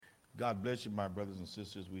God bless you, my brothers and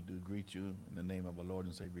sisters. We do greet you in the name of our Lord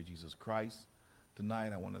and Savior Jesus Christ.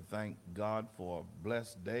 Tonight, I want to thank God for a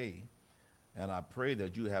blessed day, and I pray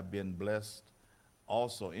that you have been blessed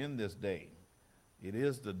also in this day. It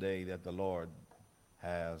is the day that the Lord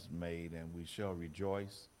has made, and we shall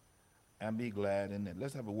rejoice and be glad in it.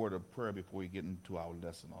 Let's have a word of prayer before we get into our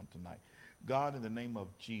lesson on tonight. God, in the name of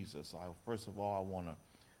Jesus, first of all, I want to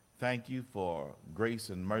thank you for grace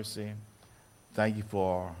and mercy. Thank you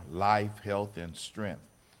for life, health, and strength.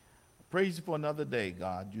 Praise you for another day,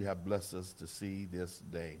 God. You have blessed us to see this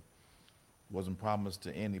day. It wasn't promised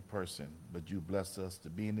to any person, but you blessed us to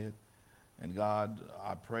be in it. And God,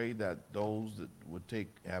 I pray that those that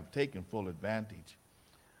have taken full advantage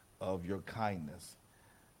of your kindness.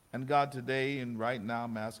 And God, today and right now,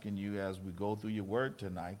 I'm asking you as we go through your word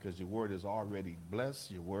tonight, because your word is already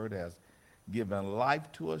blessed. Your word has given life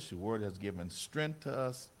to us. Your word has given strength to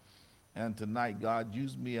us. And tonight, God,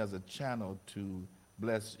 use me as a channel to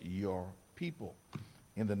bless your people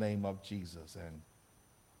in the name of Jesus. And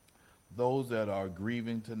those that are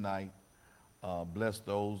grieving tonight, bless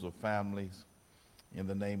those of families in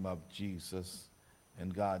the name of Jesus.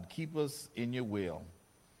 And God, keep us in your will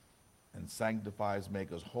and sanctify us,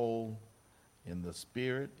 make us whole in the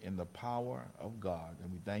spirit, in the power of God.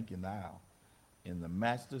 And we thank you now. In the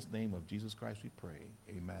matchless name of Jesus Christ we pray.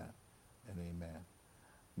 Amen and amen.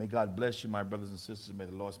 May God bless you, my brothers and sisters. May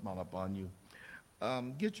the Lord smile upon you.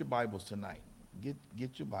 Get your Bibles tonight. Get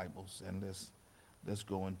your Bibles, and let's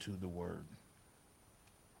go into the Word.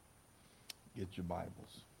 Get your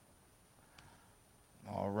Bibles.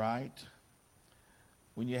 All right.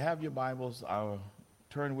 When you have your Bibles,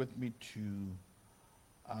 turn with me to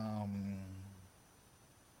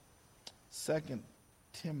 2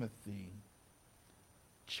 Timothy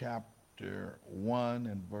chapter 1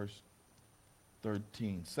 and verse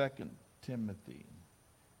 13. 2 Timothy.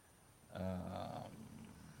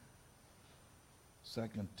 2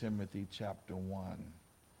 Timothy chapter 1.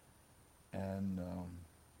 And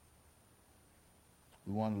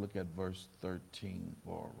we want to look at verse 13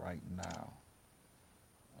 for right now.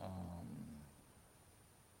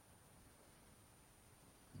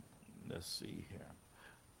 Let's see here.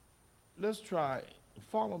 Let's try,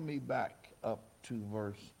 follow me back up to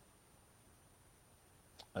verse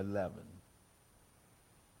 11.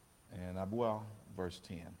 And verse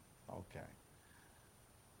 10. Okay.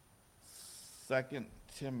 2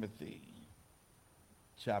 Timothy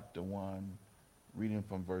chapter 1, reading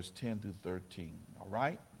from verse 10 through 13. All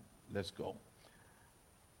right? Let's go.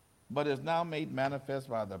 But is now made manifest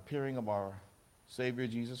by the appearing of our Savior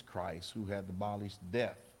Jesus Christ, who had abolished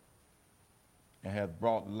death and hath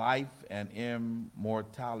brought life and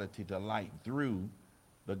immortality to light through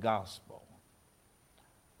the gospel,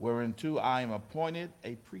 whereunto I am appointed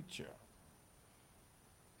a preacher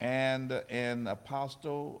and an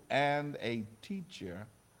apostle and a teacher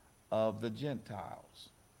of the Gentiles.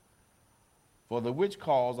 For the which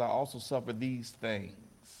cause I also suffer these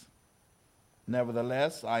things.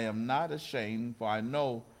 Nevertheless, I am not ashamed, for I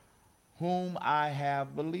know whom I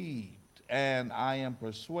have believed, and I am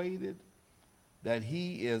persuaded that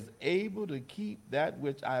he is able to keep that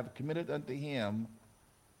which I have committed unto him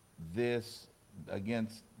this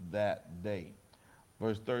against that day.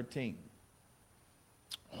 Verse 13.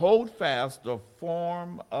 Hold fast the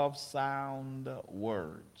form of sound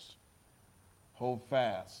words. Hold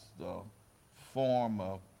fast the form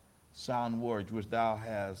of sound words which thou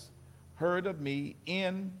hast heard of me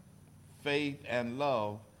in faith and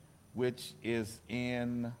love which is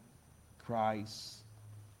in Christ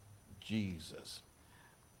Jesus.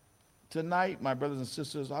 Tonight, my brothers and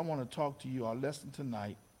sisters, I want to talk to you, our lesson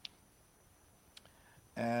tonight,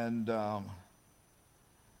 and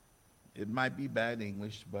it might be bad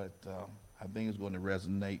English, but I think it's going to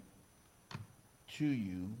resonate to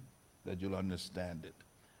you that you'll understand it.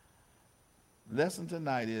 Lesson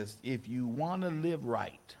tonight is, if you want to live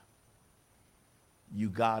right, you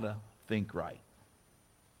gotta think right.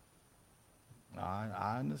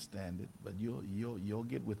 I understand it, but you'll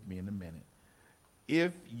get with me in a minute.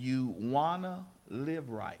 If you wanna live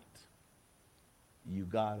right, you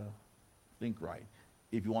gotta think right.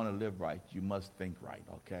 If you want to live right, you must think right,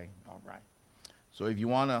 okay? All right. So if you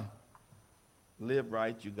want to live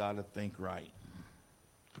right, you got to think right.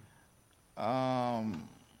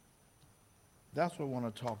 That's what I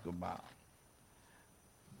want to talk about.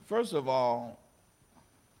 First of all,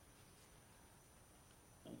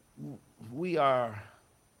 we are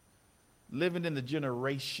living in the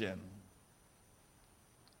generation,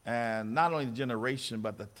 and not only the generation,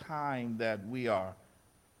 but the time that we are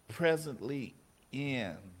presently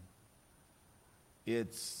in.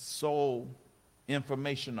 It's so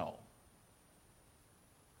informational.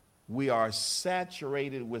 we are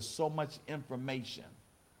saturated with so much information.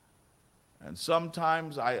 And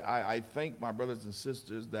sometimes I think, my brothers and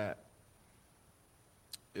sisters, that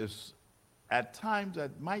it's at times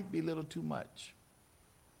that might be a little too much,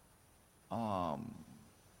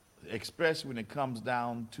 especially when it comes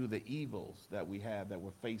down to the evils that we have, that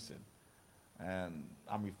we're facing. And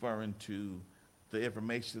I'm referring to the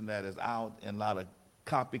information that is out in a lot of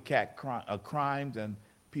copycat crimes, and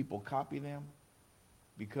people copy them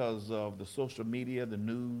because of the social media, the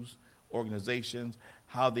news organizations,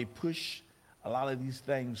 how they push a lot of these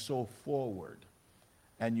things so forward.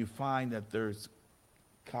 And you find that there's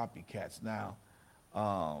copycats now.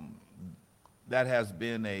 That has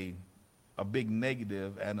been a big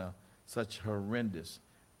negative and such horrendous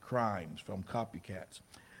crimes from copycats.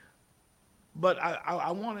 But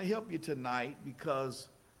I want to help you tonight because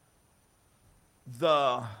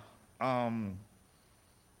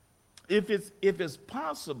if it's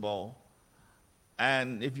possible,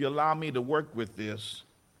 and if you allow me to work with this,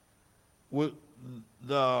 with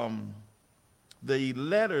the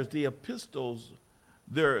letters, the epistles,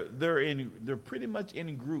 they're pretty much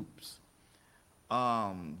in groups.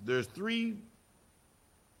 There's 3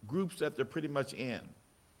 groups that they're pretty much in,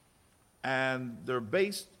 and they're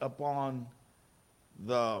based upon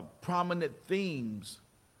the prominent themes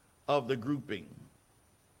of the grouping.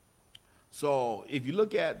 So if you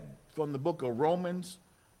look at from the book of Romans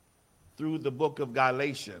through the book of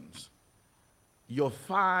Galatians, you'll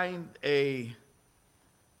find a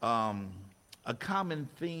common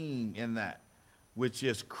theme in that, which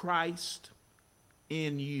is Christ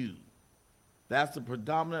in you. That's a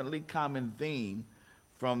predominantly common theme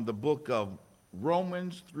from the book of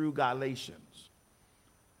Romans through Galatians.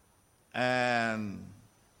 And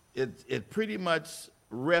it pretty much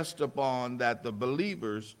rests upon that the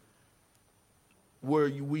believers,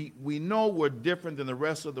 we know we're different than the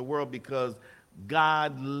rest of the world because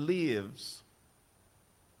God lives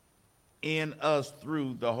in us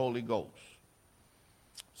through the Holy Ghost.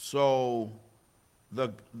 So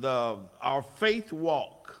our faith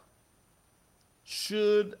walk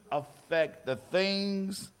should affect the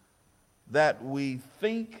things that we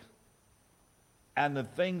think and the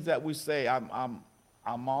things that we say. I'm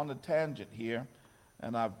on a tangent here,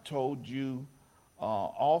 and I've told you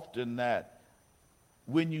often that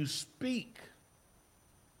when you speak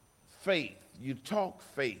faith, you talk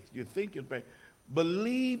faith, you think in faith,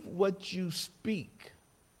 believe what you speak.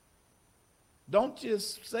 Don't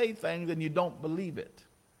just say things and you don't believe it.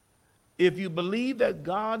 If you believe that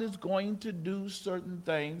God is going to do certain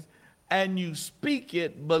things and you speak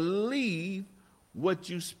it, believe what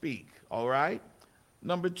you speak, all right?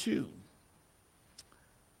 Number 2,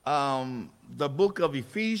 the book of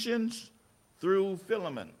Ephesians through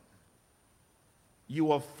Philemon, you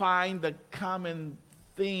will find the common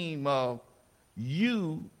theme of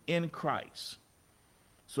you in Christ.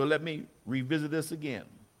 So let me revisit this again.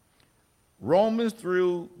 Romans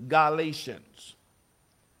through Galatians,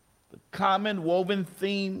 the common woven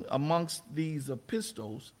theme amongst these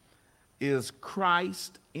epistles is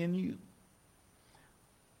Christ in you.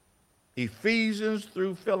 Ephesians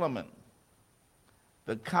through Philemon,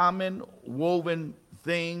 the common woven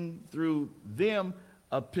thing through them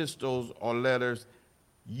epistles or letters,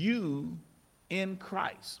 you in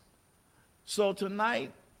Christ. So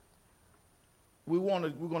tonight we're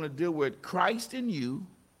going to deal with Christ in you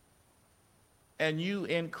and you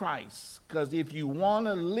in Christ. Because if you want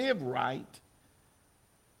to live right,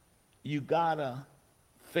 you got to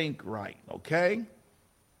think right, okay?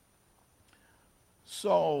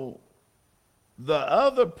 So the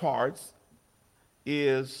other parts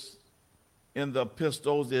is in the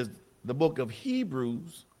epistles is the book of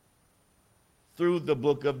Hebrews through the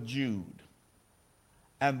book of Jude.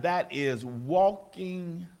 And that is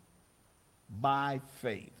walking by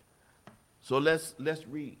faith. So let's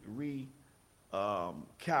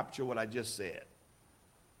capture what I just said.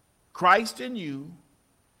 Christ in you,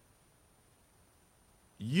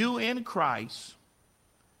 you in Christ,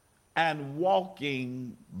 and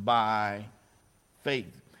walking by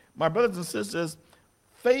faith. My brothers and sisters,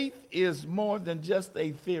 faith is more than just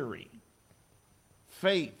a theory.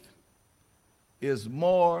 Faith is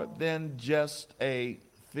more than just a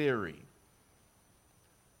theory.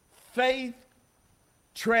 Faith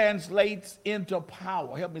translates into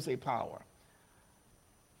power. Help me say power.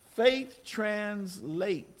 Faith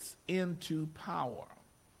translates into power.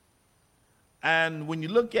 And when you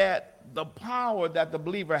look at the power that the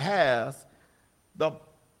believer has, the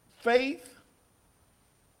faith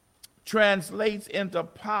translates into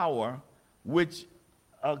power, which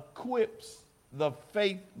equips the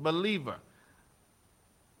faith believer.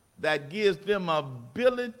 that gives them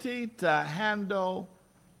ability to handle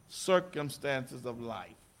circumstances of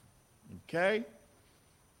life. Okay?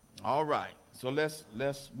 All right. So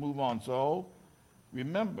let's move on. So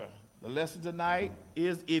remember, the lesson tonight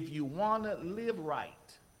is if you want to live right,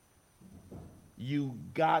 you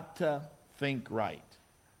got to think right.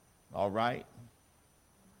 All right?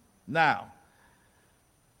 Now,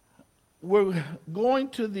 we're going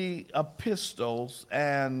to the epistles,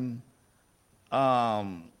 and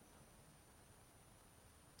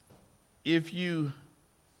if you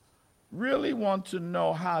really want to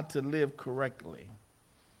know how to live correctly,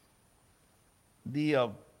 the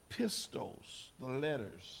epistles, the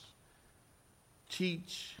letters,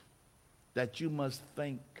 teach that you must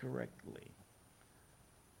think correctly.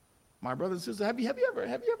 My brothers and sisters, have you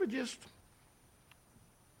ever just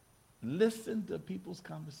listened to people's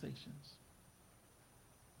conversations?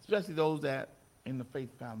 Especially those that in the faith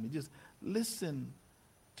family. Just listen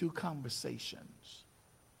to conversations.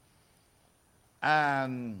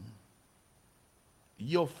 And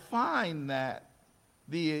you'll find that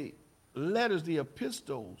the letters, the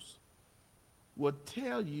epistles, will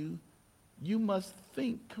tell you you must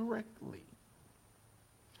think correctly.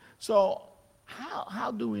 So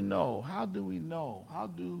how do we know? How do we know? How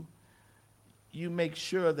do you make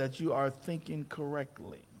sure that you are thinking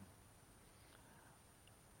correctly?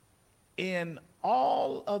 In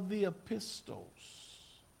all of the epistles,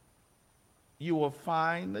 you will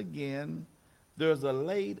find again there's a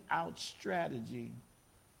laid out strategy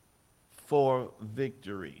for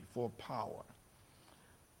victory, for power.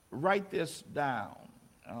 Write this down.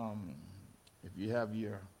 If you have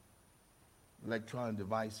your electronic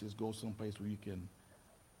devices, go someplace where you can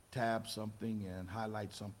tab something and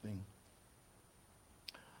highlight something.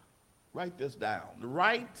 Write this down. The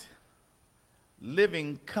right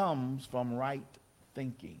living comes from right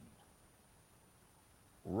thinking.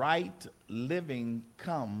 Right living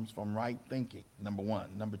comes from right thinking, number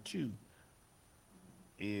one. Number two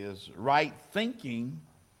is right thinking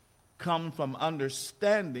comes from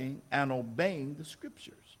understanding and obeying the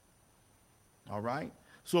scriptures. All right?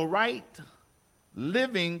 So right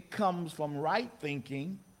living comes from right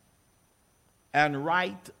thinking, and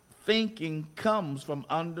right thinking comes from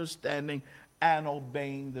understanding and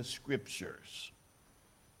obeying the scriptures.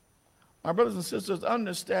 My brothers and sisters,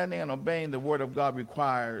 understanding and obeying the word of God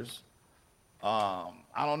requires, I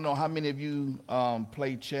don't know how many of you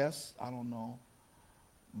play chess, I don't know,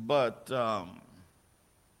 but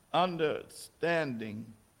understanding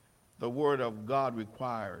the word of God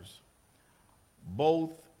requires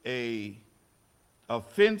both a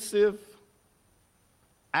offensive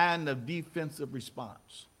and a defensive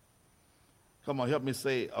response. Come on, help me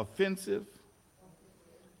say offensive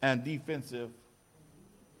and defensive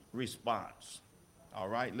response. All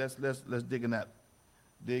right, let's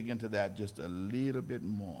dig into that just a little bit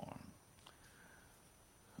more.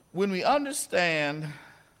 When we understand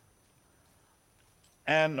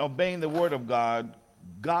and obeying the word of God,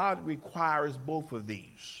 God requires both of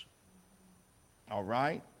these. All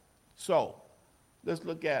right? So, let's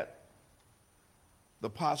look at the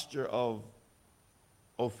posture of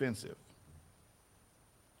offensive.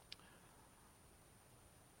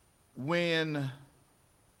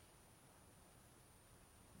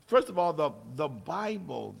 First of all, the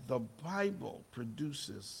Bible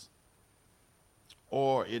produces,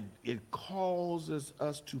 or it causes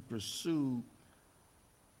us to pursue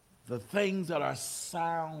the things that are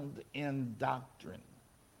sound in doctrine.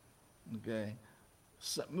 Okay?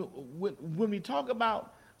 So, when we talk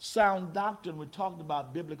about sound doctrine, we're talking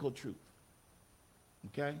about biblical truth.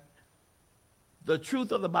 Okay? The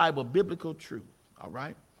truth of the Bible, biblical truth. All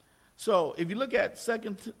right? So if you look at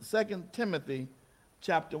 2 Timothy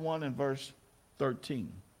chapter 1 and verse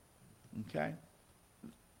 13. Okay?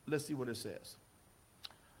 Let's see what it says.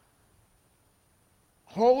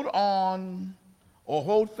 Hold on or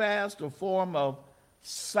hold fast a form of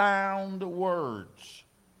sound words,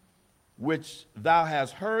 which thou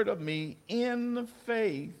hast heard of me in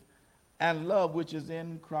faith and love which is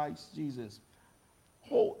in Christ Jesus.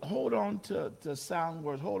 Hold on to sound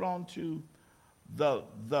words. Hold on to the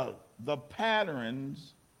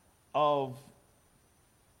patterns of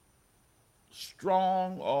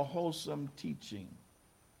strong or wholesome teaching.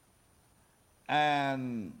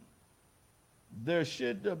 And there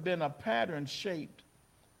should have been a pattern shaped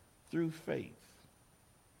through faith.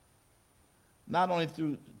 Not only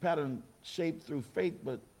through pattern shaped through faith,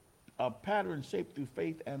 but a pattern shaped through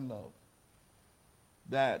faith and love.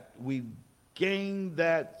 That we gain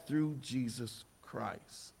that through Jesus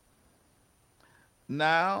Christ.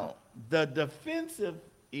 Now, the defensive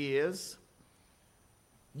is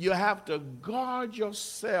You have to guard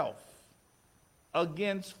yourself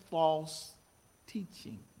against false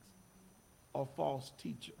teachings or false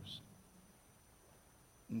teachers.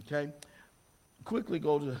 Okay? Quickly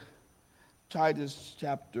go to Titus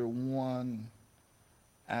chapter 1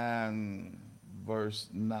 and verse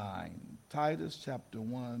 9. Titus chapter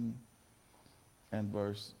 1 and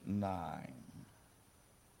verse 9.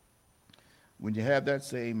 When you have that,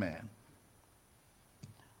 say amen.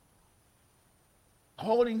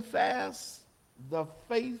 Holding fast the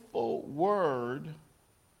faithful word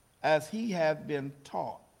as he hath been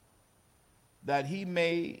taught, that he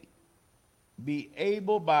may be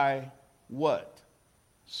able by what?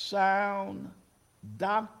 Sound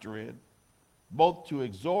doctrine, both to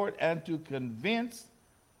exhort and to convince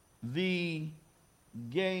the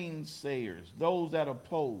gainsayers, those that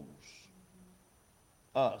oppose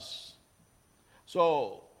us.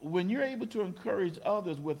 So when you're able to encourage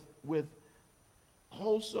others with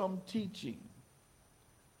wholesome teaching,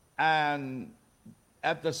 and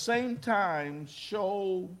at the same time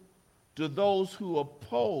show to those who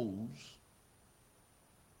oppose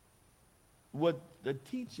what the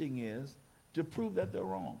teaching is, to prove that they're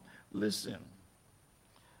wrong. Listen,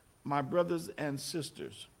 my brothers and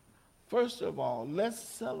sisters, first of all, let's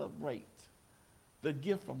celebrate the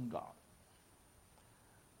gift from God.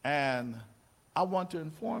 And I want to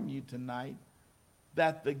inform you tonight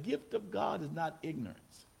that the gift of God is not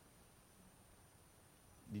ignorance.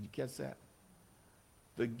 Did you catch that?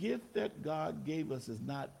 The gift that God gave us is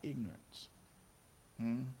not ignorance.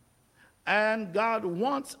 And God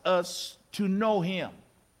wants us to know him.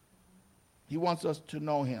 He wants us to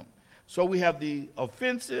know him. So we have the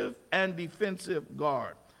offensive and defensive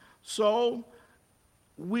guard. So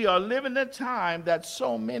we are living a time that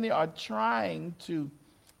so many are trying to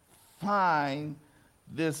find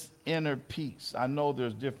this inner peace. I know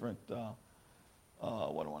there's different, what do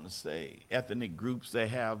I want to say, ethnic groups. They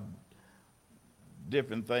have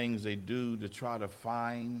different things they do to try to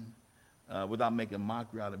find, without making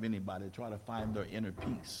mockery out of anybody, try to find their inner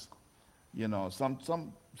peace. You know, some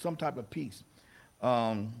type of peace.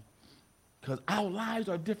 Because our lives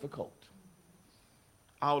are difficult.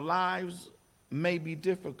 Our lives may be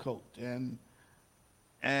difficult. And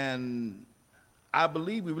I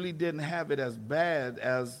believe we really didn't have it as bad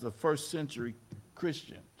as the first century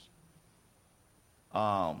Christians.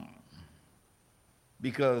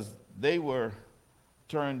 Because they were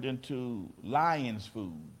turned into lions'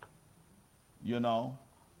 food, you know.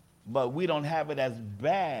 But we don't have it as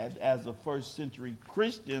bad as the first century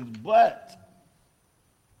Christians, but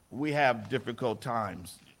we have difficult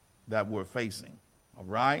times that we're facing, all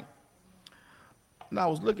right? Now, I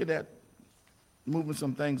was looking at moving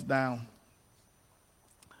some things down.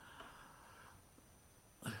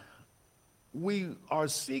 We are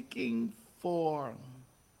seeking for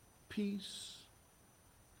peace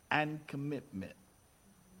and commitment,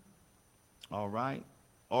 all right?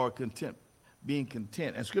 Or content, being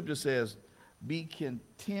content. And Scripture says, be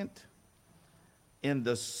content in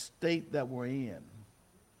the state that we're in.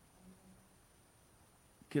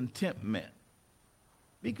 Contentment.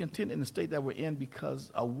 Be content in the state that we're in,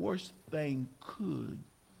 because a worse thing could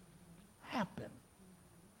happen.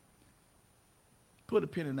 Put a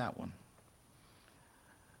pin in that one.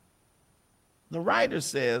 The writer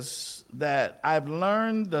says that I've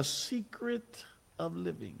learned the secret of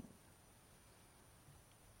living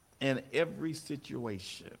in every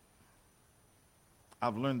situation.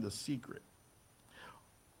 I've learned the secret.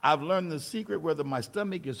 I've learned the secret whether my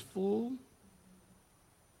stomach is full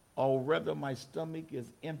or whether my stomach is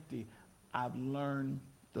empty. I've learned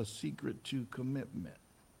the secret to commitment.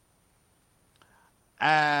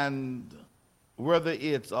 And whether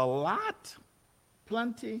it's a lot,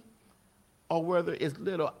 plenty, or whether it's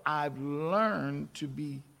little, I've learned to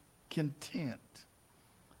be content.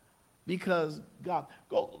 Because God,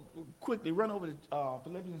 go quickly, run over to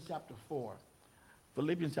Philippians chapter 4.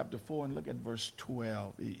 Philippians chapter 4, and look at verse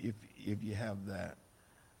 12, if you have that,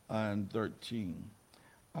 and 13.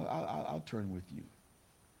 I'll turn with you.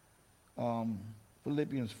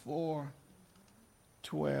 Philippians 4,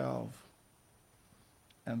 12,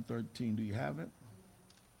 and 13. Do you have it?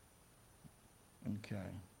 Okay.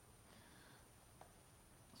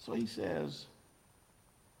 So he says,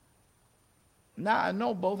 now I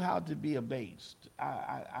know both how to be abased.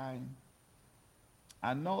 I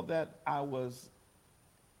know that I was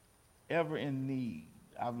ever in need.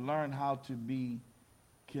 I've learned how to be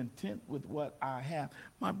content with what I have.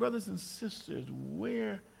 My brothers and sisters,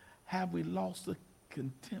 where have we lost the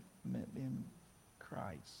contentment in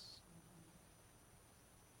Christ?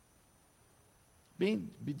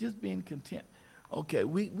 Just being content. Okay,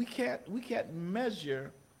 we can't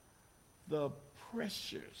measure the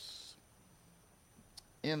pressures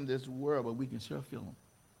in this world, but we can sure feel them.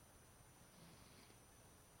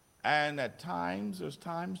 And at times, there's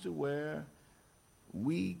times to where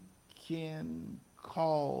we can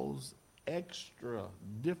cause extra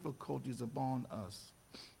difficulties upon us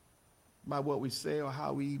by what we say or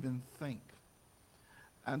how we even think.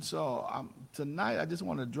 And so tonight, I just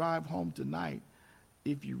want to drive home tonight.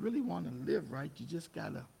 If you really want to live right, you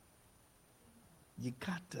got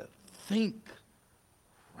to think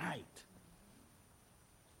right.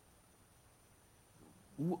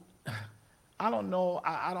 I don't know,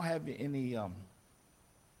 I don't have any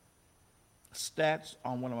stats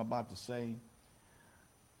on what I'm about to say,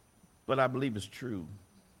 but I believe it's true.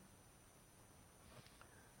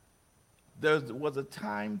 There was a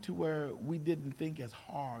time to where we didn't think as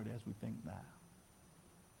hard as we think now.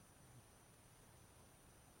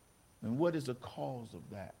 And what is the cause of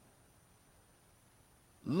that?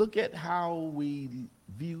 Look at how we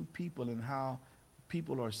view people and how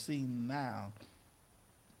people are seen now.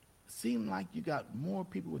 Seem like you got more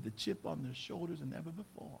people with a chip on their shoulders than ever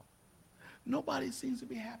before. Nobody seems to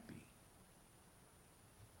be happy.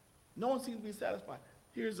 No one seems to be satisfied.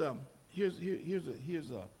 Here's some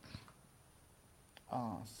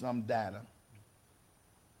data.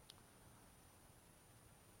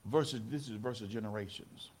 This is versus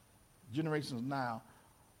generations. Generations now,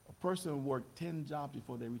 a person will work 10 jobs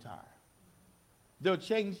before they retire. They'll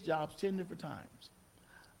change jobs 10 different times.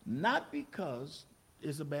 Not because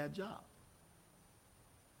it's a bad job,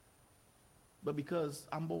 but because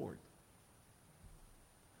I'm bored.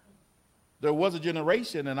 There was a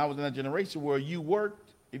generation, and I was in a generation where you worked,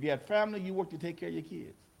 if you had family, you worked to take care of your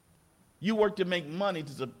kids. You worked to make money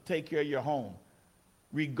to take care of your home,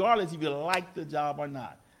 regardless if you liked the job or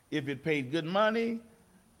not. If it paid good money,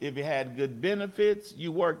 if it had good benefits,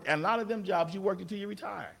 you worked. And a lot of them jobs, you worked until you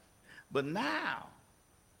retired. But now,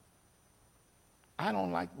 I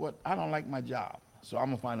don't like my job, so I'm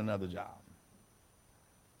going to find another job.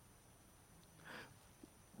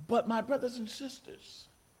 But my brothers and sisters,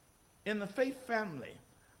 in the faith family,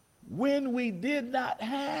 when we did not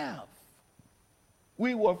have,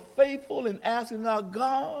 we were faithful in asking our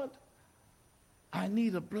God, I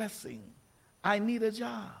need a blessing. I need a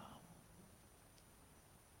job.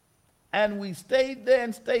 And we stayed there,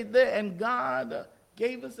 and God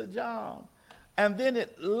gave us a job. And then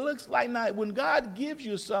it looks like now, when God gives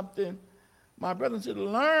you something, my brother and sister,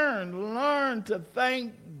 learn to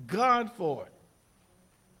thank God for it.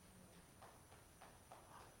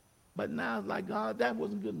 But now it's like, God, that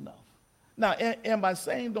wasn't good enough. Now, am I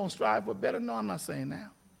saying don't strive for better? No, I'm not saying that.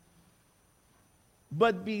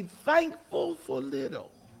 But be thankful for little.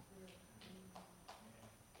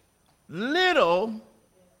 Little,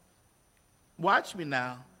 watch me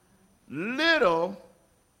now, little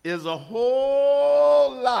is a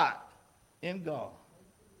whole lot in God.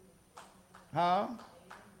 Huh?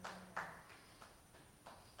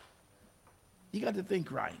 You got to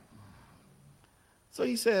think right. So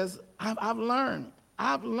he says, I've learned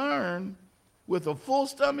with a full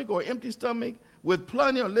stomach or empty stomach, with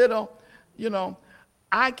plenty or little,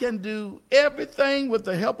 I can do everything with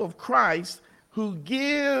the help of Christ who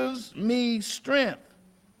gives me strength.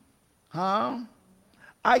 Huh?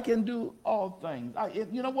 I can do all things.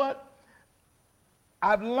 You know what?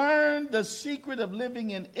 I've learned the secret of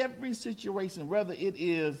living in every situation, whether it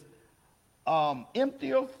is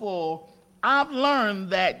empty or full. I've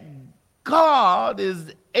learned that God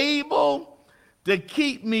is able to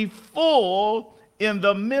keep me full in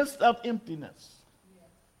the midst of emptiness.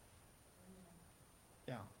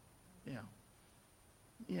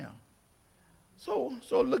 Yeah. So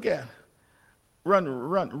look at,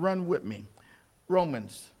 run with me.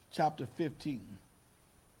 Romans chapter 15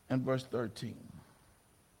 and verse 13.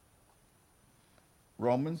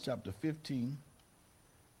 Romans chapter 15,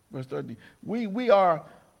 verse 13. We are,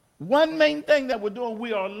 one main thing that we're doing,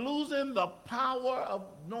 we are losing the power of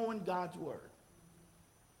knowing God's word.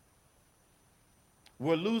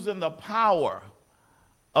 We're losing the power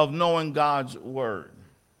of knowing God's word.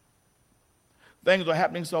 Things are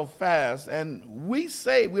happening so fast, and we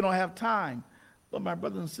say we don't have time. But my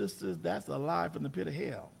brothers and sisters, that's a lie from the pit of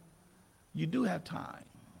hell. You do have time.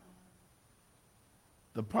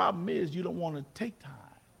 The problem is you don't want to take time.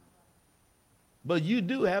 But you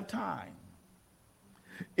do have time.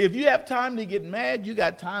 If you have time to get mad, you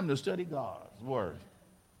got time to study God's word.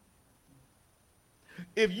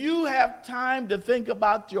 If you have time to think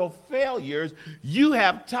about your failures, you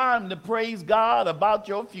have time to praise God about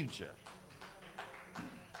your future.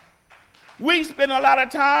 We spend a lot of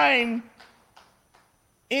time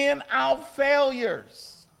in our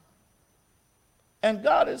failures. And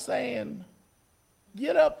God is saying,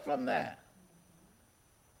 get up from that.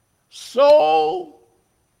 So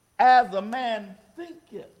as a man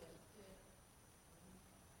thinketh,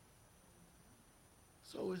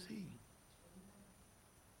 so is he.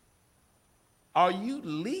 Are you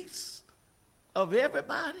least of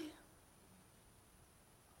everybody?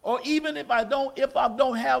 Or even if I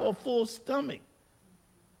don't have a full stomach,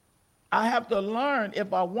 I have to learn,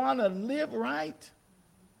 if I want to live right,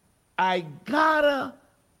 I gotta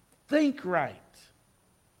think right.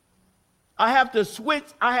 I have to switch.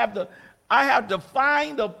 I have to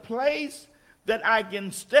find a place that I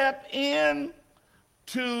can step in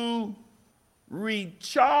to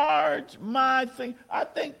recharge my thing. I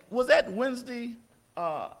think, was that Wednesday?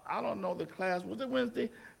 I don't know the class. Was it Wednesday?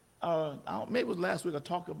 Maybe it was last week. I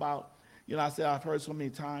talked about, I said I've heard so many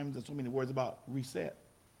times and so many words about reset.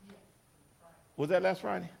 Was that last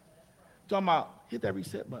Friday? Talking about hit that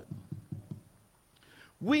reset button.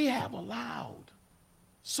 We have allowed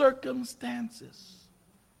circumstances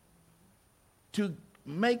to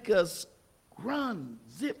make us run,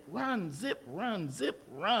 zip, run, zip, run, zip,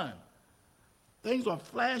 run. Things are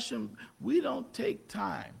flashing. We don't take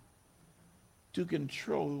time to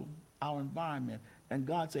control our environment. And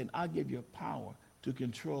God said, I give you power to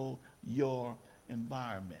control your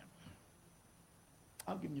environment.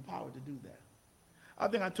 I'll give you power to do that. I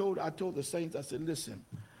think I told the saints, I said, listen,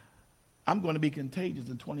 I'm going to be contagious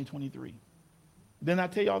in 2023. Didn't I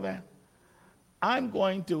tell y'all that? I'm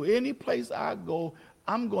going to, any place I go,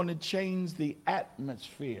 I'm going to change the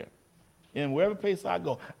atmosphere. And wherever place I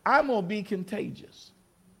go, I'm going to be contagious.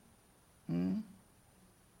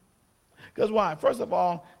 Because why? First of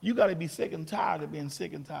all, you got to be sick and tired of being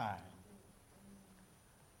sick and tired.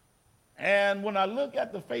 And when I look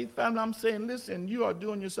at the faith family, I'm saying, listen, you are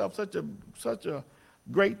doing yourself such a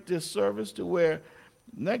great disservice to where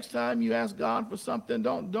next time you ask God for something,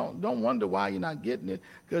 don't wonder why you're not getting it,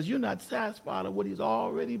 because you're not satisfied with what he's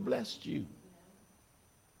already blessed you.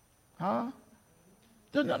 Huh?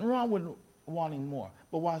 There's nothing wrong with wanting more.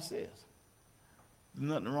 But watch this. There's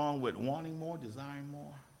nothing wrong with wanting more, desiring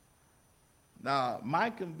more. Now, my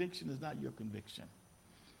conviction is not your conviction.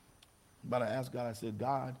 But I asked God, I said,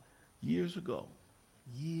 God, years ago,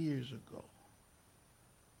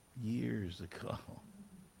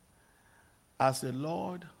 I said,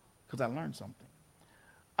 Lord, because I learned something.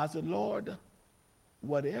 I said, Lord,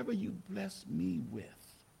 whatever you bless me with,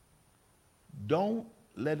 don't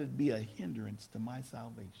let it be a hindrance to my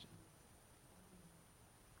salvation.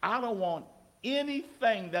 I don't want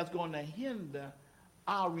anything that's going to hinder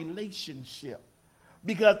our relationship.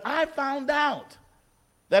 Because I found out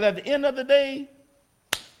that at the end of the day,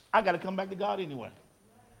 I got to come back to God anyway.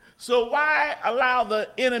 So why allow the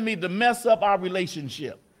enemy to mess up our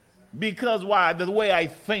relationship? Because why? The way I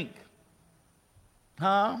think.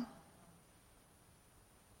 Huh?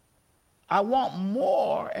 I want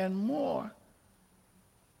more and more.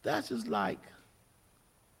 That's just like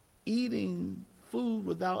eating food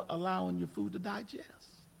without allowing your food to digest.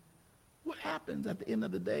 What happens at the end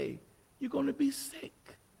of the day? You're going to be sick.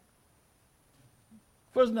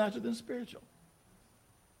 First natural, then spiritual.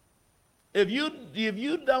 If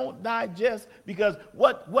you don't digest, because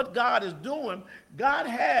what God is doing, God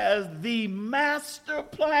has the master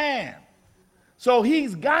plan. So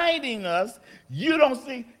he's guiding us. You don't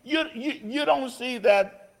see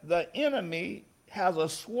that the enemy has a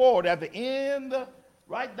sword at the end,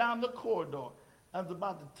 right down the corridor, and is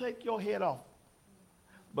about to take your head off.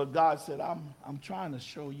 But God said, I'm trying to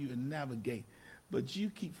show you and navigate, but you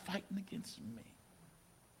keep fighting against me.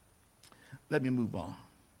 Let me move on.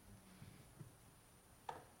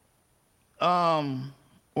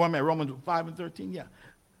 Romans 5 and 13, yeah.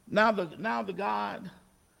 Now the God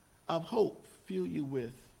of hope fill you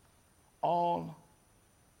with all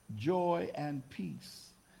joy and peace.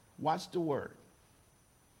 Watch the word.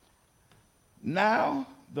 Now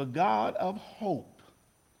the God of hope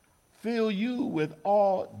fill you with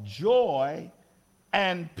all joy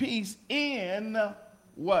and peace in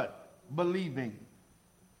what? Believing.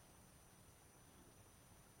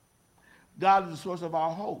 God is the source of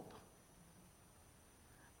our hope.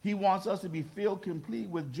 He wants us to be filled complete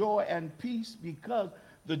with joy and peace, because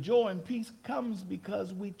the joy and peace comes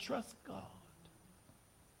because we trust God.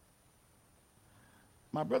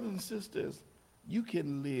 My brothers and sisters, you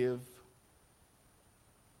can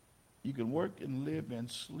work and live and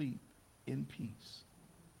sleep in peace,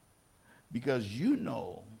 because you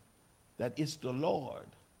know that it's the Lord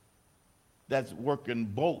that's working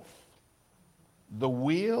both the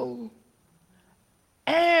will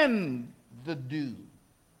and the do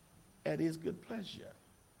at his good pleasure.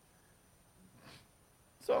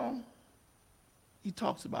 So He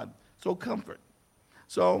talks about it. So comfort.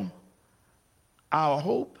 So our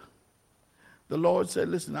hope, the Lord said,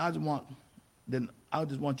 listen, I just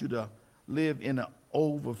want you to live with an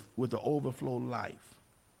overflow life.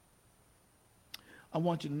 I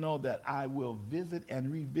want you to know that I will visit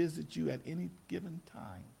and revisit you at any given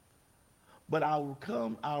time. But I'll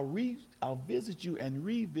visit you and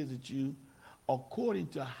revisit you according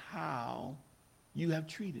to how you have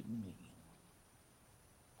treated me.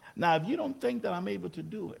 Now, if you don't think that I'm able to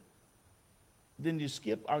do it, then you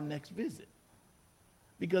skip our next visit.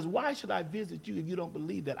 Because why should I visit you if you don't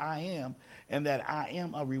believe that I am, and that I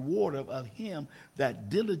am a rewarder of him that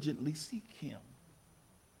diligently seek him?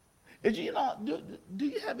 Do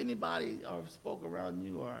you have anybody or spoke around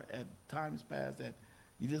you or at times past that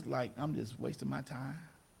you just like, I'm just wasting my time?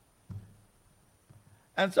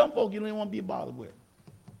 And some folk you don't even want to be bothered with.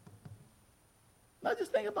 Now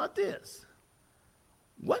just think about this.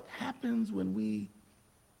 What happens when we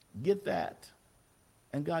get that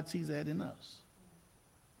and God sees that in us?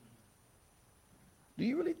 Do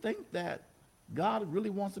you really think that God really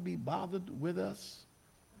wants to be bothered with us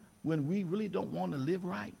when we really don't want to live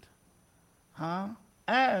right? Huh?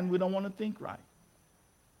 And we don't want to think right.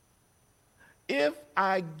 If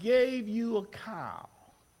I gave you a cow,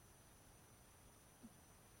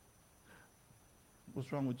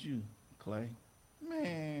 what's wrong with you, Clay?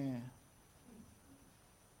 Man,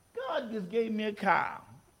 God just gave me a cow.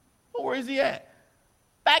 Well, where is he at?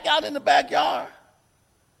 Back out in the backyard.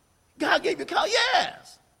 God gave you a cow?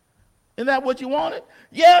 Yes. Isn't that what you wanted?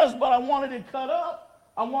 Yes, but I wanted it cut up.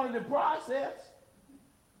 I wanted it processed.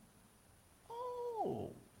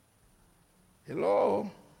 Oh. Hello.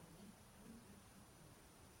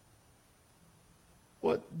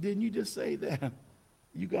 What, didn't you just say that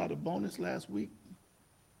you got a bonus last week?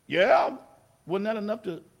 Yeah. Wasn't that enough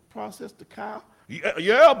to process the cow?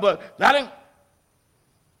 Yeah, but that ain't.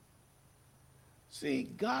 See,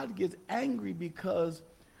 God gets angry because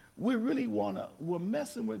we're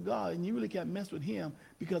messing with God, and you really can't mess with him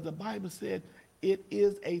because the Bible said it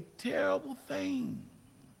is a terrible thing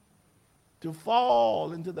to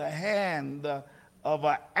fall into the hand of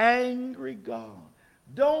an angry God.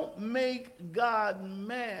 Don't make God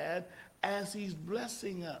mad as he's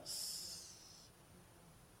blessing us.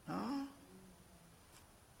 Huh?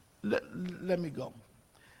 Let me go.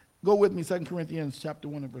 Go with me, 2 Corinthians chapter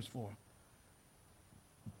 1 and verse 4.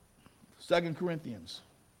 2 Corinthians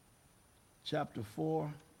chapter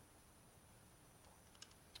 4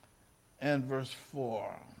 and verse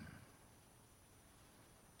 4.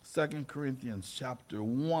 2 Corinthians chapter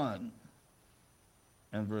 1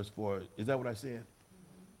 and verse 4. Is that what I said?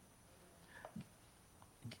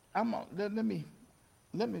 Let me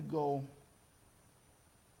go.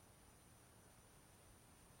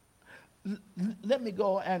 Let me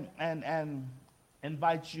go and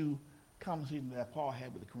invite you conversation that Paul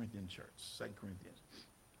had with the Corinthian church, 2 Corinthians.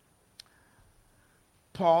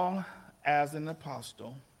 Paul, as an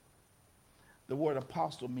apostle, the word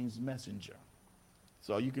apostle means messenger.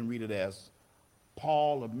 So you can read it as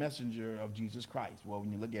Paul, a messenger of Jesus Christ. Well,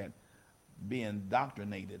 when you look at being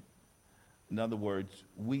doctrinated, in other words,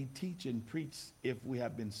 we teach and preach if we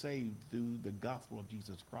have been saved through the gospel of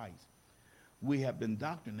Jesus Christ. We have been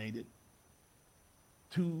doctrinated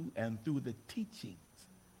to and through the teachings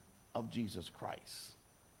of Jesus Christ.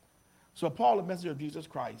 So Paul, a messenger of Jesus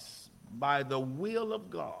Christ, by the will of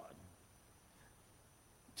God,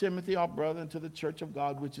 Timothy, our brother, into the church of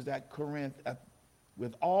God, which is at Corinth,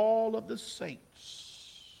 with all of the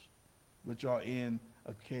saints which are in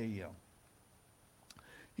Achaia.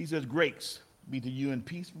 He says, grace be to you and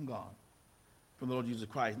peace from God, from the Lord Jesus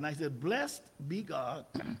Christ. And I said, blessed be God,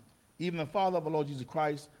 even the Father of the Lord Jesus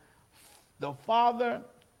Christ, the Father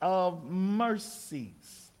of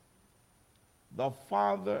mercies, the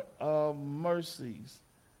Father of mercies,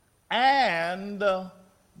 and the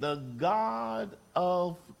God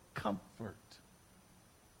of comfort.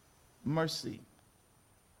 Mercy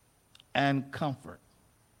and comfort.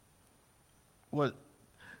 What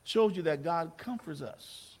shows you that God comforts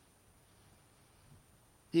us.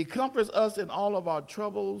 He comforts us in all of our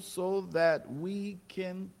troubles so that we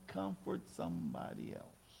can comfort somebody else.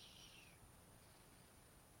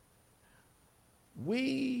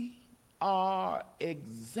 We are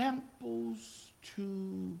examples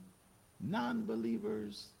to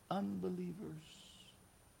non-believers, unbelievers,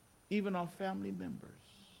 even our family members.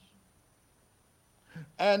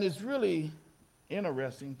 And it's really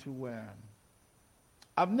interesting to where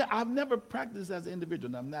I've never practiced as an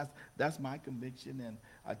individual. Now, that's my conviction, and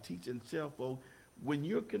I teach and tell folks, when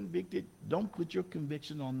you're convicted, don't put your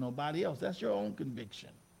conviction on nobody else. That's your own conviction.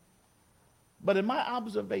 But in my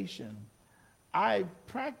observation, I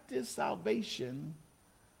practice salvation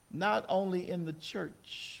not only in the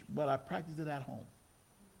church, but I practice it at home.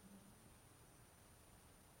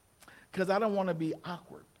 Because I don't want to be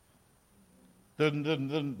awkward. There's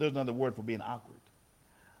another word for being awkward.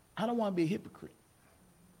 I don't want to be a hypocrite.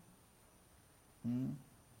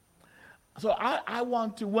 So I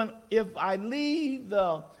want to, if I leave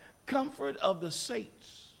the comfort of the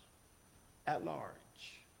saints at large,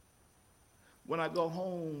 when I go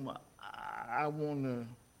home, I want to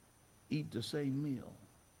eat the same meal.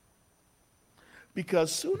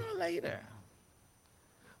 Because sooner or later,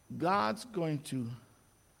 God's going to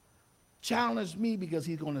challenge me, because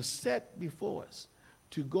he's going to set before us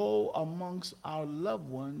to go amongst our loved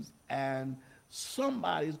ones, and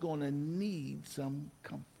somebody's going to need some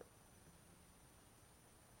comfort.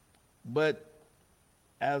 But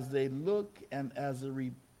as they look and as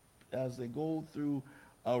they go through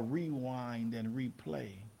a rewind and replay,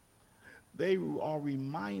 they are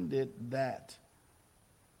reminded that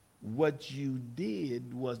what you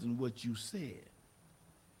did wasn't what you said,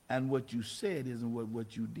 and what you said isn't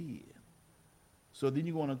what you did. So then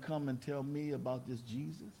you want to come and tell me about this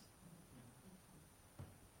Jesus?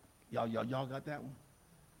 Y'all got that one?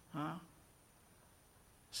 Huh?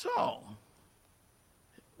 So,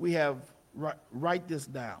 we have, write this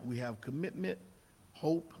down. We have commitment,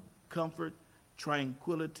 hope, comfort,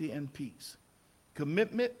 tranquility, and peace.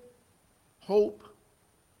 Commitment, hope,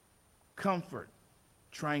 comfort,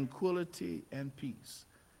 tranquility, and peace.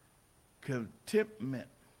 Contentment,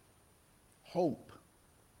 hope,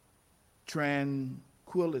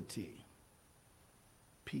 tranquility,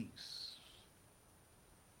 peace.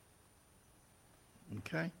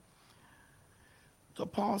 Okay? So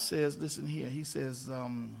Paul says, listen here, he says,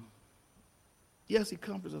 yes, he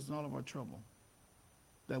comforts us in all of our trouble,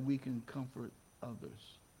 that we can comfort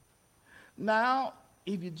others. Now,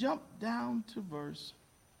 if you jump down to verse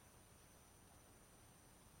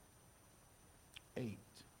 8,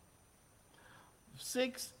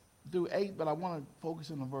 6 through 8, but I want to focus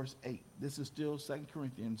on verse 8. This is still 2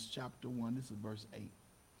 Corinthians chapter 1. This is verse 8.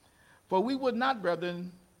 For we would not,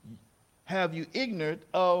 brethren, have you ignorant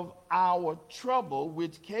of our trouble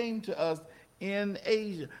which came to us in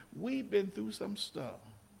Asia. We've been through some stuff.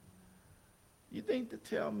 You think to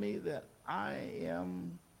tell me that I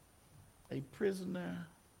am a prisoner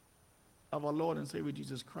of our Lord and Savior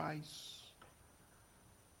Jesus Christ,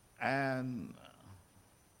 and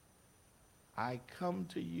I come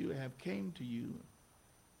to you, have came to you,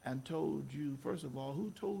 and told you, first of all,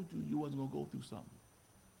 who told you you wasn't going to go through something?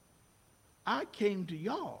 I came to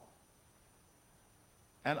y'all.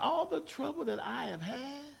 And all the trouble that I have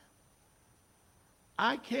had,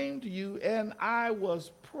 I came to you and I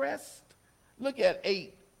was pressed. Look at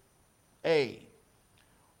 8a.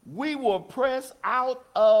 We were pressed out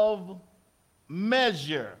of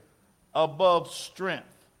measure above strength,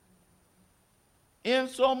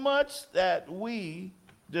 insomuch that we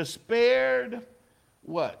despaired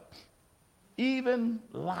what? Even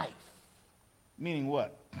life. Meaning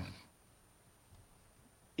what?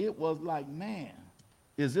 It was like, man,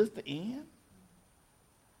 is this the end?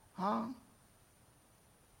 Huh?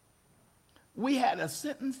 We had a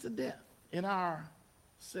sentence to death in our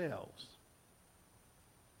selves.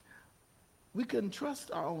 We couldn't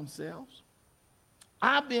trust our own selves.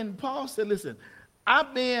 Paul said, listen,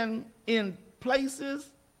 I've been in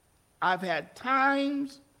places, I've had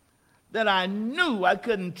times that I knew I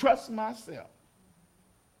couldn't trust myself.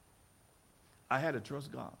 I had to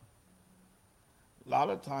trust God. A lot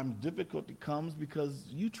of times difficulty comes because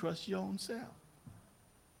you trust your own self.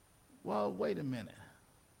 Well, wait a minute.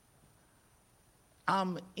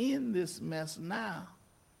 I'm in this mess now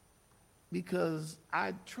because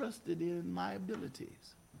I trusted in my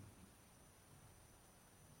abilities.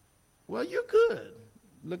 Well, you're good.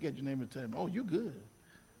 Look at your neighbor and tell him, oh, you're good.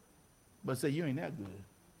 But say, you ain't that good.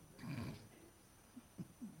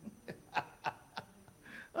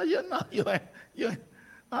 Oh, you're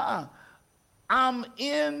not. I'm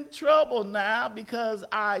in trouble now because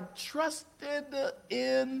I trusted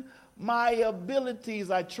in my abilities.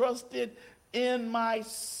 I trusted in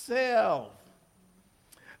myself.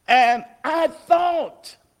 And I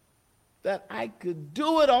thought that I could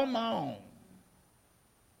do it on my own.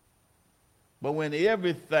 But when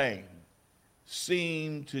everything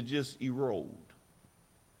seemed to just erode,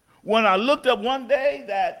 when I looked up one day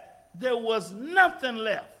that there was nothing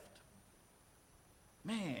left,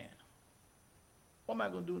 man, what am I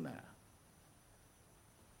going to do now?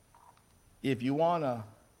 If you want to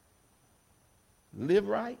live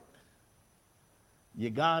right, you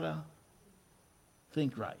got to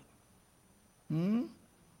think right.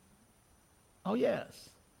 Oh, yes.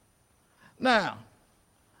 Now,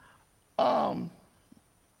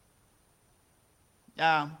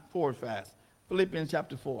 forward fast. Philippians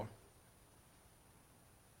chapter 4,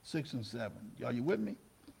 6 and 7. Are you with me?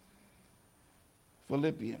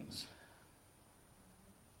 Philippians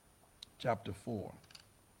chapter 4,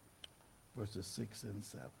 verses 6 and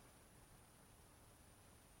 7.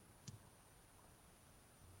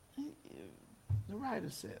 The writer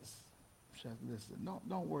says, listen,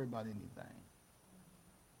 don't worry about anything,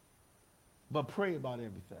 but pray about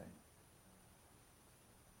everything.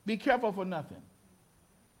 Be careful for nothing.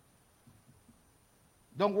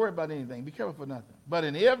 Don't worry about anything. Be careful for nothing. But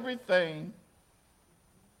in everything,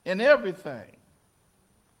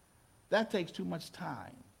 that takes too much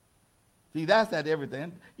time. See, that's that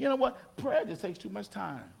everything. You know what? Prayer just takes too much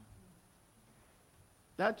time.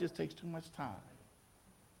 That just takes too much time.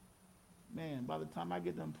 Man, by the time I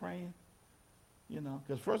get done praying,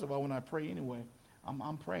 because first of all, when I pray anyway,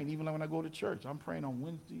 I'm praying. Even when I go to church, I'm praying on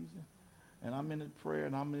Wednesdays, and I'm in the prayer,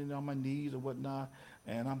 and I'm on my knees or whatnot,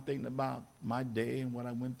 and I'm thinking about my day and what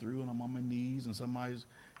I went through, and I'm on my knees, and somebody's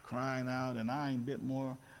crying out, and I ain't bit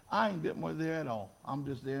more there at all. I'm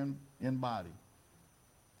just there in body.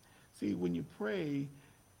 See, when you pray,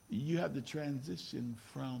 you have to transition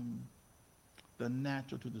from the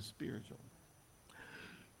natural to the spiritual.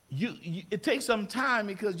 It takes some time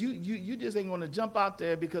because you just ain't going to jump out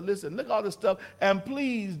there because, listen, look at all this stuff, and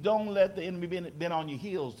please don't let the enemy been on your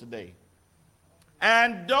heels today.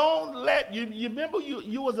 And don't let, you remember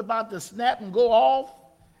you was about to snap and go off,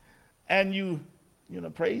 and you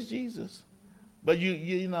praise Jesus, but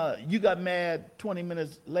you got mad 20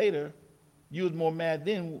 minutes later. You was more mad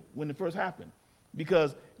then when it first happened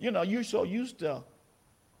because, you're so used to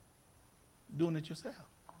doing it yourself.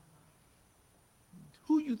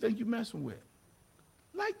 Who you think you're messing with?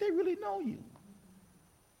 Like they really know you.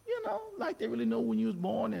 Like they really know when you was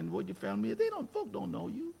born and what your family is. Folk don't know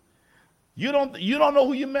you. You don't know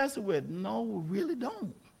who you're messing with. No, we really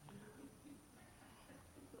don't.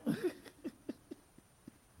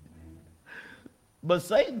 But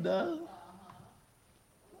Satan does.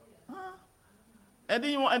 And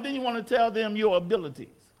then you want to tell them your abilities.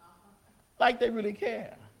 Like they really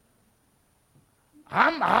care.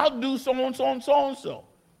 I'll do so and so and so and so.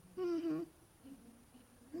 Mm-hmm.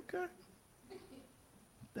 Okay.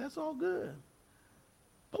 That's all good.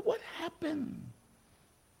 But what happened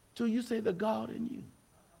till you say the God in you?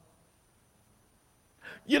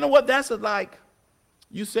 You know what? That's like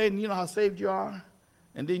you saying, how saved you are,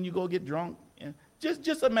 and then you go get drunk. And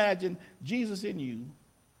just imagine Jesus in you,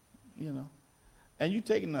 and you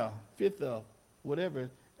taking a fifth of whatever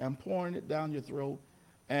and pouring it down your throat,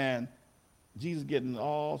 and Jesus getting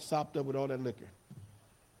all sopped up with all that liquor.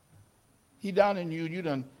 He down in you, you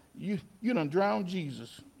done drowned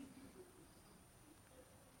Jesus.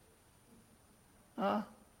 Huh?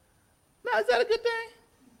 Now, is that a good thing?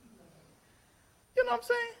 You know what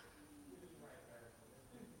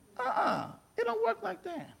I'm saying? It don't work like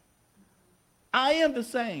that. I am the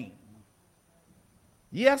same.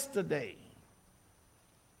 Yesterday,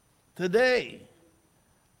 today,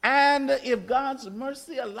 and if God's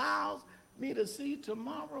mercy allows me to see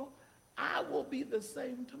tomorrow, I will be the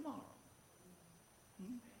same tomorrow.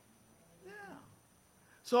 Yeah.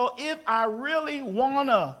 So if I really want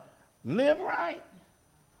to live right,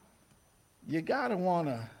 you got to want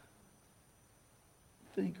to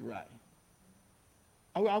think right.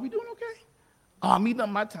 Are we doing okay? Oh, I'm eating up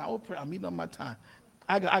my time. I'm eating up my time.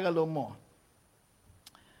 I got a little more.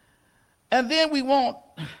 And then we want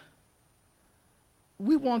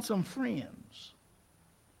some friends.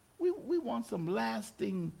 We want some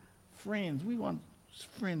lasting friends. We want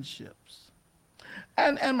friendships.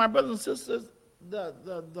 And my brothers and sisters,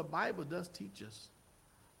 the Bible does teach us,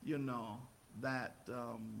 that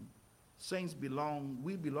saints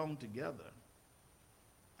we belong together.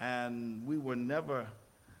 And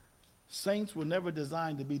saints were never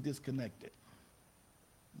designed to be disconnected,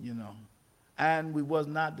 And we was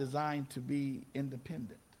not designed to be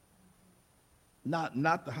independent.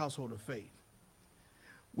 Not the household of faith.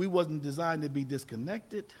 We wasn't designed to be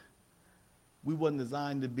disconnected. We wasn't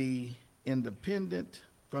designed to be independent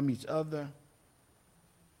from each other.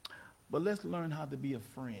 But let's learn how to be a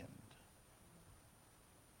friend.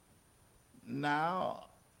 Now,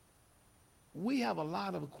 we have a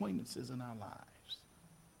lot of acquaintances in our lives,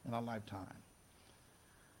 in our lifetime.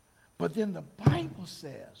 But then the Bible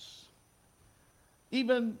says,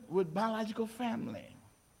 even with biological family,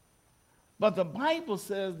 but the Bible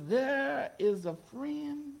says there is a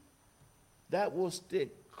friend that will stick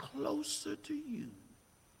closer to you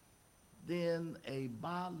than a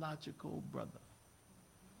biological brother.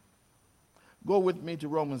 Go with me to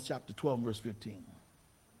Romans chapter 12, verse 15.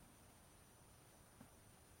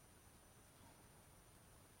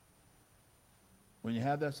 When you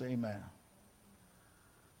have that, say amen.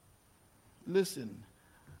 Listen,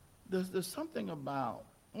 there's something about,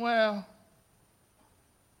 well,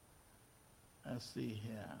 let's see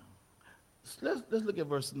here. Let's look at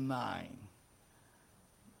verse 9.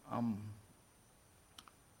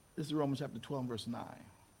 This is Romans chapter 12, verse 9.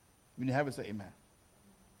 When you have it, say amen.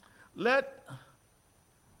 Let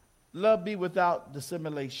love be without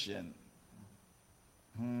dissimulation.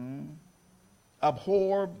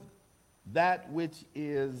 Abhor that which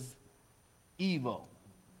is evil.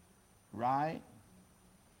 Right?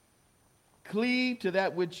 Cleave to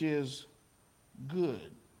that which is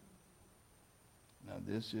good. Now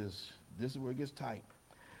this is where it gets tight.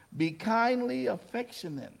 Be kindly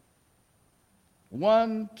affectionate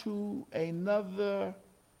one to another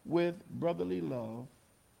with brotherly love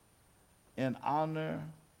and honor,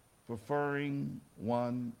 preferring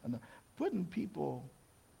one another. Putting people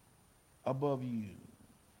above you,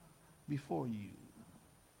 before you.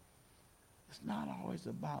 It's not always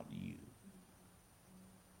about you.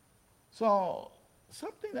 So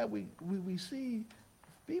something that we see,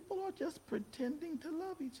 people are just pretending to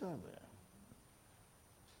love each other.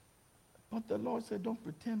 But the Lord said, don't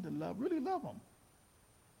pretend to love. Really love them.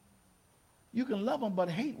 You can love them, but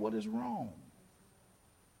hate what is wrong.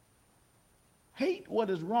 Hate what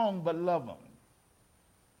is wrong, but love them.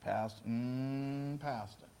 Pastor.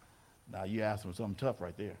 Now you asked him something tough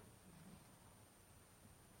right there.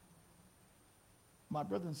 My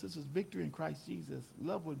brothers and sisters, victory in Christ Jesus,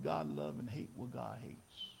 love what God loves and hate what God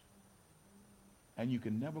hates. And you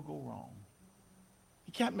can never go wrong.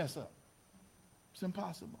 You can't mess up. It's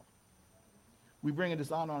impossible. We bring a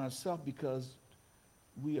dishonor on ourselves because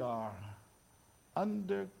we are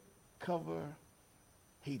undercover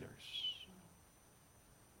haters.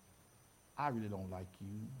 I really don't like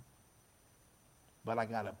you, but I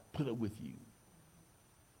got to put up with you.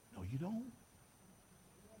 No, you don't.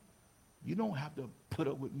 You don't have to put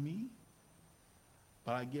up with me,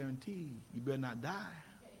 but I guarantee you better not die.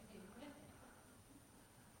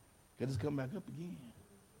 Because it's come back up again.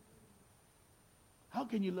 How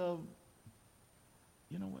can you love?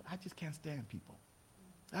 You know what? I just can't stand people.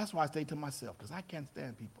 That's why I say to myself, because I can't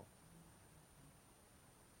stand people.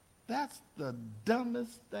 That's the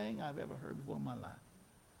dumbest thing I've ever heard before in my life.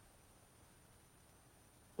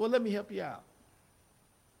 Well, let me help you out.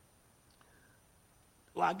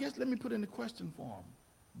 Well, I guess let me put in a question for him.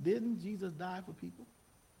 Didn't Jesus die for people?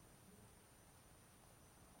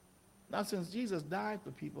 Now, since Jesus died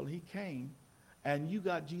for people, he came, and you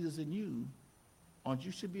got Jesus in you, aren't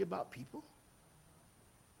you should be about people?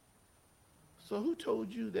 So who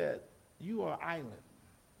told you that you are an island?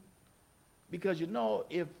 Because you know,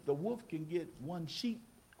 if the wolf can get one sheep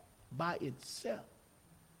by itself,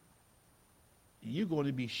 you're going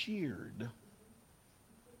to be sheared.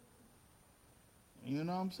 You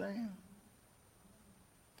know what I'm saying?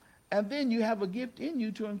 And then you have a gift in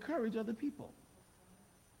you to encourage other people.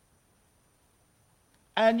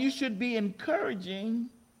 And you should be encouraging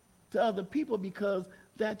to other people because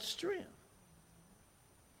that's strength.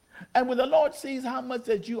 And when the Lord sees how much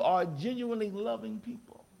that you are genuinely loving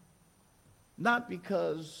people, not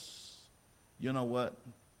because, you know what,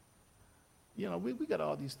 you know, we got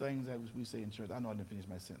all these things that we say in church. I know I didn't finish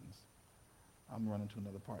my sentence. I'm running to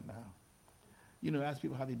another part now. You know, ask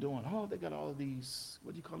people how they doing. Oh, they got all of these,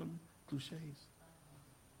 what do you call them, cliches.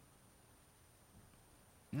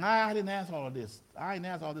 Nah, I didn't ask all of this. I didn't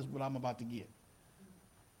ask all this what I'm about to get.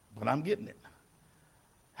 But I'm getting it.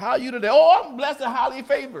 How are you today? Oh, I'm blessed and highly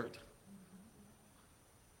favored.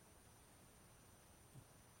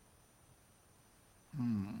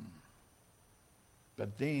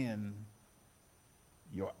 But then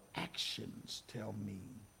your actions tell me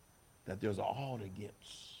that there's an altar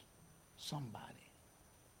against somebody.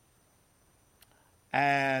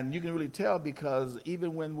 And you can really tell because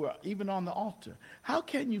even when we're even on the altar, how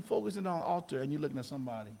can you focus in on the altar and you're looking at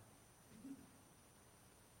somebody?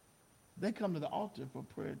 They come to the altar for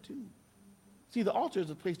prayer too. See, the altar is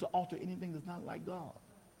a place to alter anything that's not like God.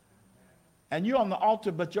 And you're on the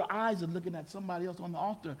altar, but your eyes are looking at somebody else on the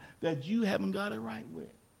altar that you haven't got it right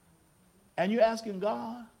with. And you're asking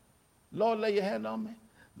God, Lord, lay your hand on me.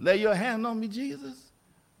 Lay your hand on me, Jesus.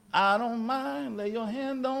 I don't mind. Lay your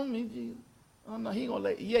hand on me, Jesus. Oh, no, he gonna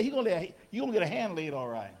lay. Yeah, you're gonna get a hand laid all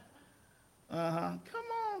right. Come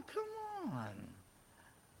on.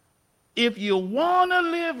 If you want to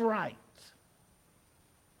live right,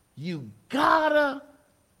 you gotta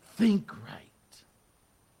think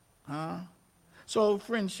right. So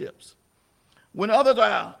friendships. When others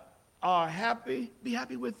are are happy, be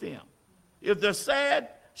happy with them. If they're sad,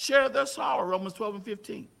 share their sorrow, Romans 12 and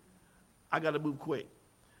 15. I got to move quick.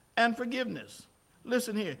 And forgiveness.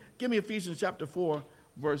 Listen here. Give me Ephesians chapter 4,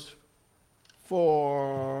 verse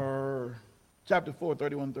 4, chapter 4,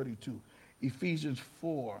 31 and 32. Ephesians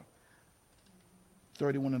 4,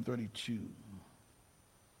 31 and 32.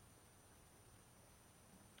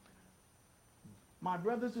 My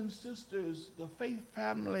brothers and sisters, the faith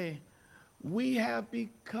family, we have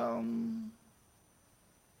become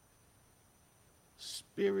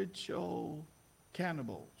spiritual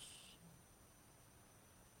cannibals.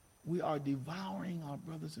 We are devouring our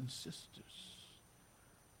brothers and sisters.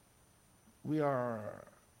 We are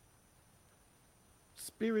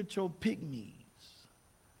spiritual pygmies.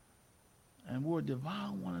 And we're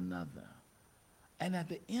devouring one another. And at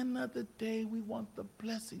the end of the day, we want the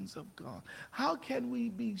blessings of God. How can we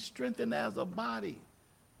be strengthened as a body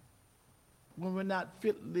when we're not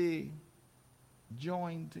fitly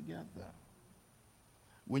joined together?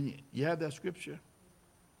 When you have that scripture,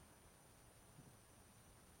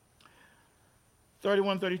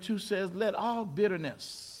 31:32 says, let all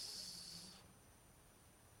bitterness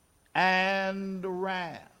and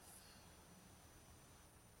wrath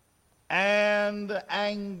and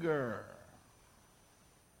anger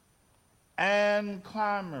and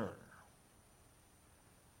clamor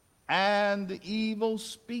and evil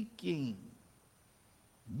speaking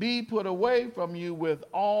be put away from you with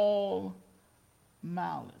all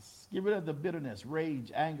malice. Get rid of the bitterness,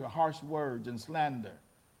 rage, anger, harsh words, and slander.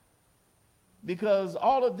 Because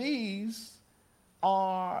all of these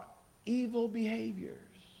are evil behaviors.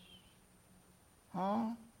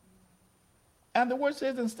 Huh? And the word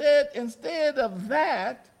says instead of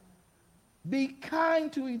that, be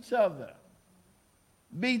kind to each other.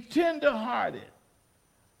 Be tender-hearted,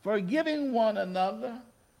 forgiving one another,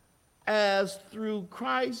 as through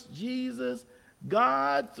Christ Jesus,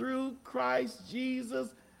 God through Christ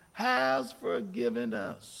Jesus has forgiven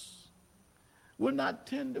us. We're not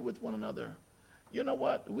tender with one another. You know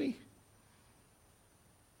what?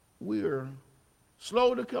 We're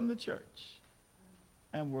slow to come to church,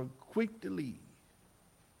 and we're quick to leave.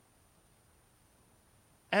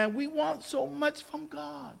 And we want so much from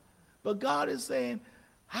God. But God is saying,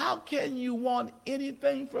 how can you want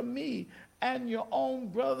anything from me and your own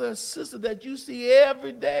brother or sister that you see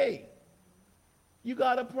every day you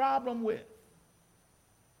got a problem with?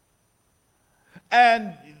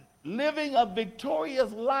 And living a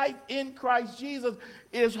victorious life in Christ Jesus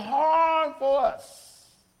is hard for us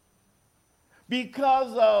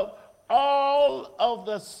because of all of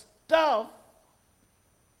the stuff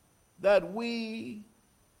that we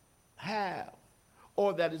have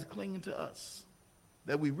or that is clinging to us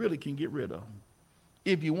that we really can get rid of.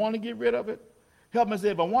 If you want to get rid of it, help me say,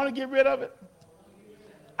 if I want to get rid of it,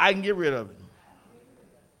 I can get rid of it.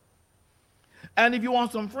 And if you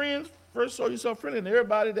want some friends, first show yourself friendly. And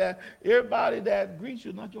everybody that greets you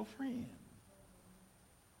is not your friend.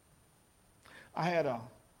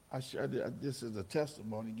 I shared this is a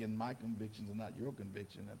testimony, again, my convictions are not your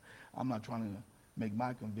conviction. And I'm not trying to make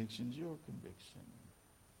my convictions your conviction.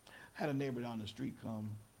 I had a neighbor down the street come.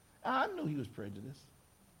 I knew he was prejudiced.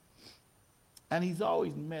 And he's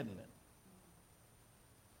always meddling.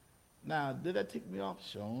 Now, did that tick me off?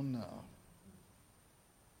 Sure, no.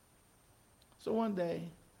 So one day,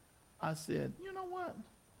 I said, you know what?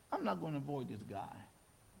 I'm not going to avoid this guy.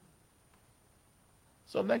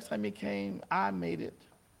 So next time he came, I made it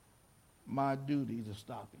my duty to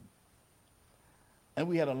stop him. And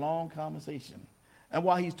we had a long conversation. And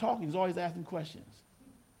while he's talking, he's always asking questions.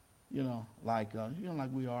 Like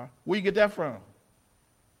we are. Where you get that from?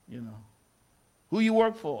 Who you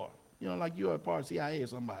work for? Like you're a part of CIA or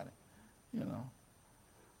somebody.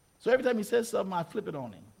 So every time he says something, I flip it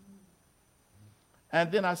on him.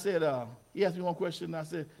 And then I said, he asked me one question, and I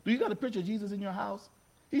said, do you got a picture of Jesus in your house?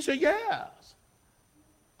 He said, yes.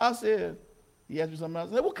 I said, he asked me something else.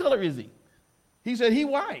 I said, what color is he? He said, he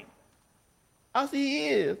white. I said, he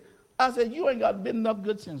is. I said, you ain't got been enough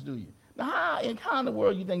good sense, do you? Now, how in the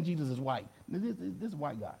world you think Jesus is white? This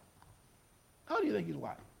white guy. How do you think he's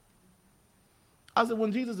white? I said,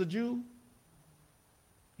 when Jesus is a Jew,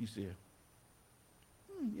 he said,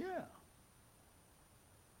 yeah.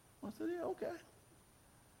 I said, yeah, okay.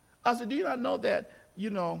 I said, do you not know that,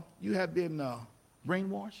 you have been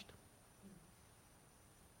brainwashed?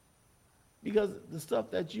 Because the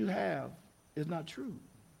stuff that you have is not true.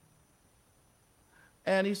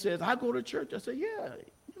 And he says, I go to church. I said, yeah,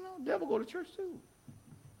 devil go to church too.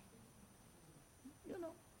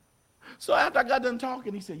 So after I got done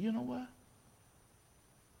talking, he said, you know what?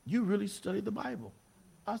 You really study the Bible.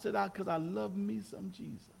 I said, because I love me some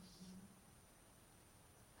Jesus.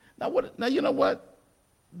 Now you know what?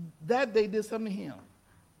 That day did something to him.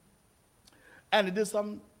 And it did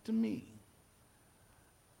something to me.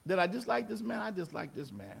 Did I dislike this man? I dislike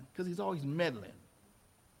this man because he's always meddling.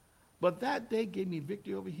 But that day gave me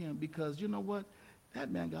victory over him because you know what? That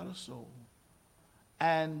man got a soul.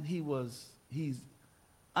 And he's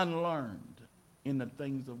unlearned in the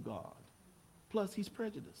things of God. Plus, he's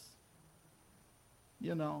prejudiced.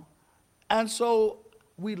 You know? And so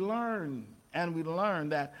we learn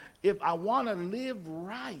that if I want to live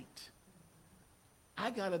right, I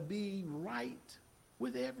got to be right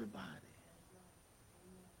with everybody.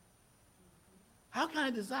 How can I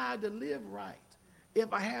decide to live right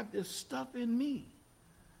if I have this stuff in me?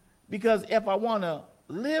 Because if I want to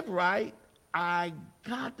live right, I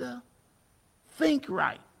got to think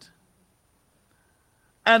right.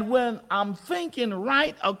 And when I'm thinking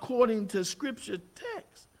right according to scripture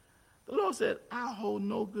text, the Lord said, I'll hold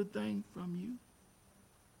no good thing from you.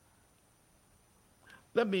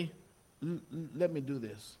 Let me do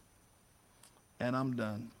this, and I'm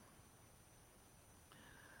done.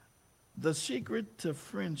 The secret to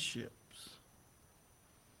friendships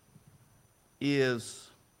is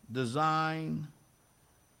designed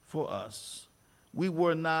for us. We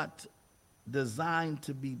were not designed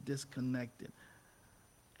to be disconnected.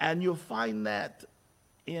 And you'll find that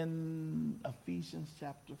in Ephesians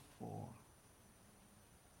chapter 4,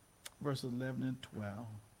 verses 11 and 12.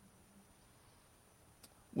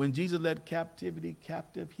 When Jesus led captivity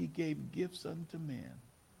captive, he gave gifts unto men.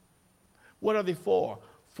 What are they for?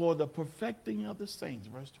 For the perfecting of the saints,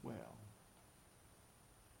 verse 12.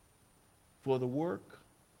 For the work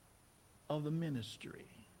of the ministry.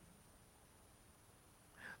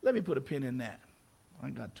 Let me put a pin in that. I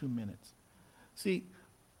got 2 minutes. See,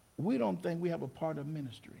 we don't think we have a part of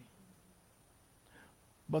ministry.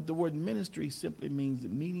 But the word ministry simply means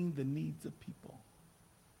meeting the needs of people.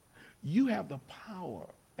 You have the power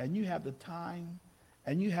and you have the time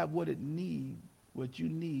and you have what you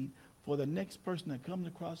need for the next person that comes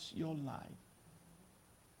across your life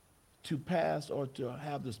to pass or to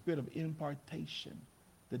have the spirit of impartation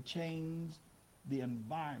to change the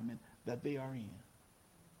environment that they are in.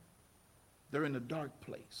 They're in a dark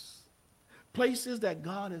place. Places that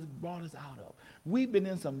God has brought us out of. We've been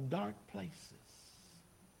in some dark places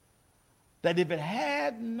that if it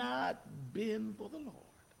had not been for the Lord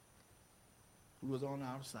who was on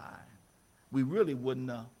our side, we really wouldn't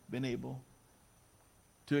have been able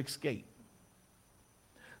to escape.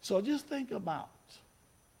 So just think about,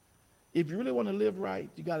 if you really want to live right,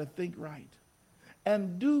 you got to think right.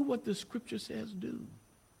 And do what the scripture says do.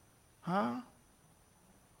 Huh?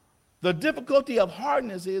 The difficulty of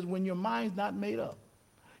hardness is when your mind's not made up.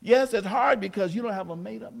 Yes, it's hard because you don't have a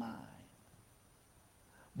made-up mind.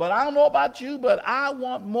 But I don't know about you, but I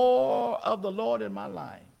want more of the Lord in my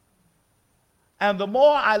life. And the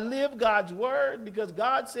more I live God's word, because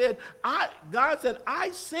God said, I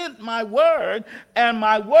sent my word, and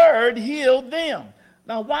my word healed them.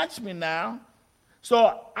 Now watch me now.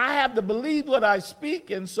 So I have to believe what I speak,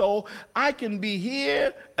 and so I can be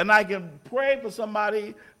here, and I can pray for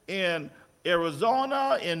somebody in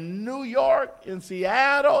Arizona, in New York, in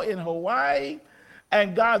Seattle, in Hawaii,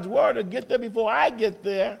 and God's word will get there before I get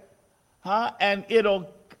there, and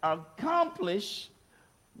it'll accomplish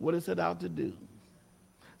what it set out to do.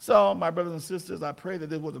 So, my brothers and sisters, I pray that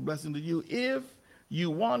this was a blessing to you. If you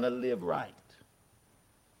want to live right,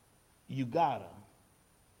 you gotta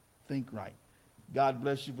think right. God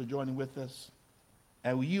bless you for joining with us.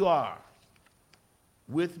 And you are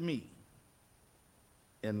with me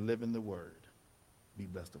in living the word. Be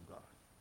blessed of God.